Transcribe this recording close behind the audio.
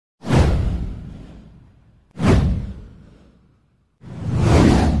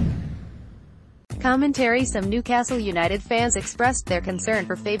Commentary: Some Newcastle United fans expressed their concern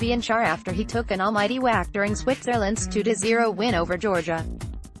for Fabian Schar after he took an almighty whack during Switzerland's 2-0 win over Georgia.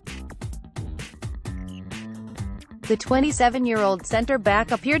 The 27-year-old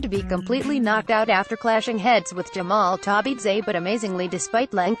centre-back appeared to be completely knocked out after clashing heads with Jemal Tabidze, but amazingly,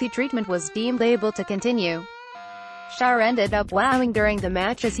 despite lengthy treatment, was deemed able to continue. Schar ended up wowing during the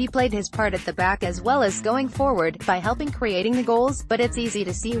match as he played his part at the back as well as going forward, by helping creating the goals, but it's easy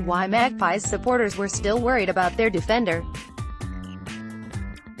to see why Magpies supporters were still worried about their defender.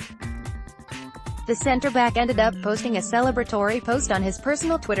 The centre-back ended up posting a celebratory post on his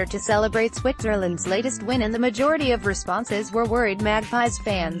personal Twitter to celebrate Switzerland's latest win, and the majority of responses were worried Magpies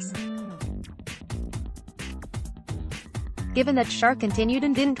fans. Given that Schar continued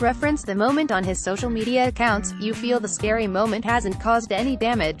and didn't reference the moment on his social media accounts, you feel the scary moment hasn't caused any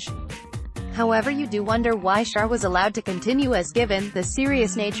damage. However, you do wonder why Schar was allowed to continue, as given the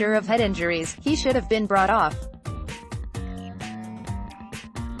serious nature of head injuries, he should have been brought off.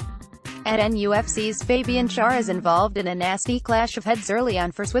 At NUFC's Fabian Schar is involved in a nasty clash of heads early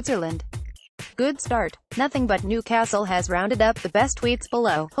on for Switzerland. Good start. Nothing but Newcastle has rounded up the best tweets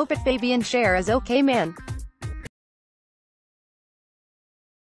below. Hope it Fabian Schar is okay, man.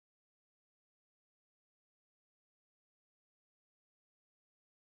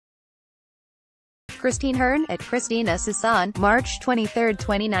 Christine Hearn, at Christina Sasson, March 23,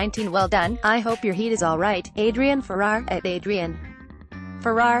 2019. Well done, I hope your heat is alright. Adrian Ferrar, at Adrian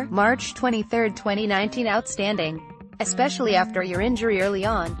Ferrar, March 23, 2019. Outstanding. Especially after your injury early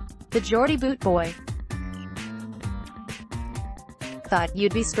on. The Geordie boot boy. Thought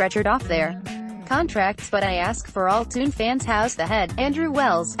you'd be stretchered off there. Contracts, but I ask for all Toon fans. How's the head? Andrew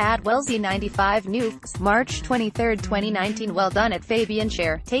Wells, at Wellsy95 Newfs, March 23, 2019. Well done, at Fabian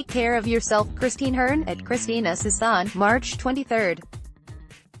Schar. Take care of yourself. Christine Hearn, at Christina Sasson, March 23,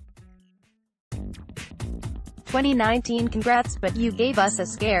 2019. Congrats, but you gave us a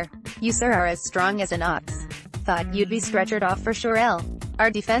scare. You sir are as strong as an ox. Thought you'd be stretchered off for sure. Our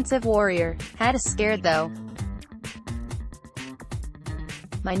defensive warrior. Had us scared though.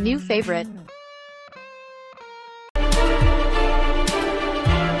 My new favorite.